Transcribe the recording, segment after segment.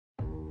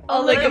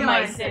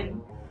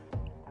Oligomycin.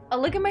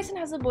 Oligomycin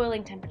has a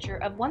boiling temperature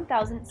of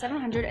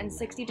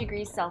 1,760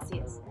 degrees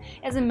Celsius.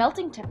 It has a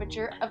melting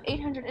temperature of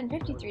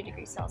 853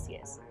 degrees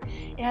Celsius.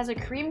 It has a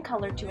cream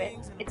color to it.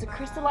 It's a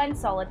crystalline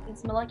solid and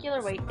its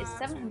molecular weight is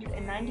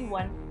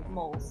 791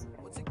 moles.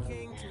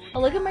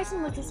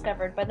 Oligomycin was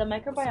discovered by the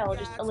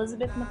microbiologist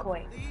Elizabeth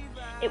McCoy.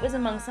 It was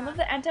among some of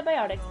the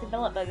antibiotics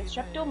developed by the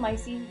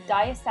Streptomyces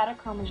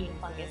diacetylchromogene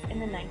fungus in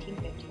the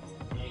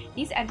 1950s.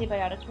 These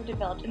antibiotics were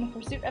developed in the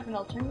pursuit of an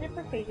alternative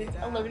for patients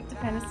allergic to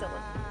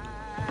penicillin.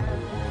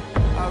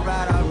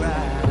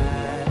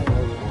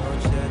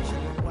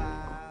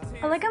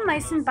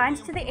 Oligomycin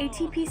binds to the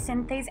ATP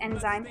synthase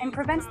enzyme and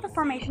prevents the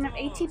formation of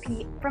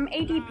ATP from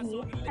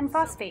ADP and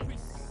phosphate.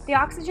 The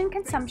oxygen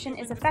consumption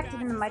is affected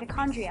in the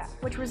mitochondria,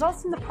 which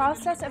results in the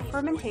process of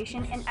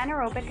fermentation and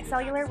anaerobic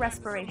cellular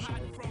respiration.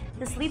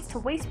 This leads to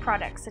waste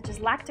products such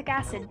as lactic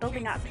acid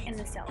building up in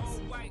the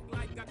cells.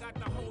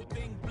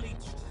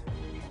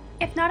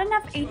 If not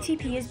enough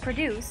ATP is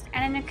produced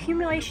and an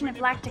accumulation of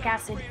lactic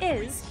acid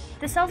is,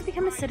 the cells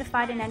become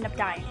acidified and end up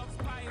dying.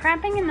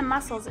 Cramping in the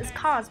muscles is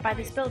caused by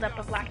this buildup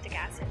of lactic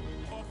acid.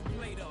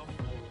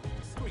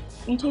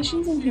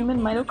 Mutations in human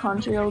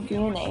mitochondrial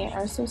DNA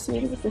are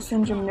associated with the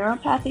syndrome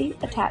neuropathy,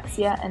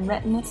 ataxia, and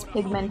retinitis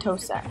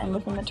pigmentosa, and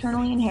with a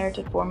maternally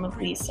inherited form of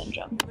Leigh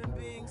syndrome.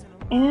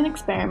 In an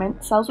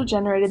experiment, cells were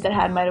generated that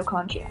had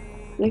mitochondria.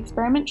 The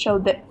experiment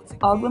showed that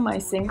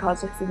oligomycin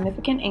caused a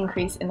significant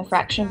increase in the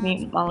fraction of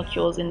mutant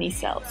molecules in these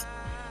cells.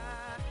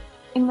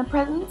 In the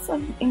presence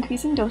of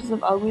increasing doses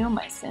of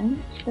oligomycin,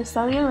 the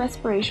cellular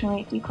respiration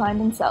rate declined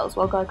in cells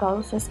while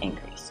glycolysis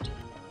increased.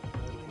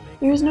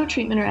 There is no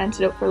treatment or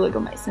antidote for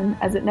oligomycin,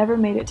 as it never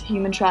made it to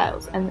human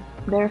trials and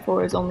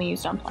therefore is only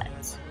used on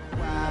plants.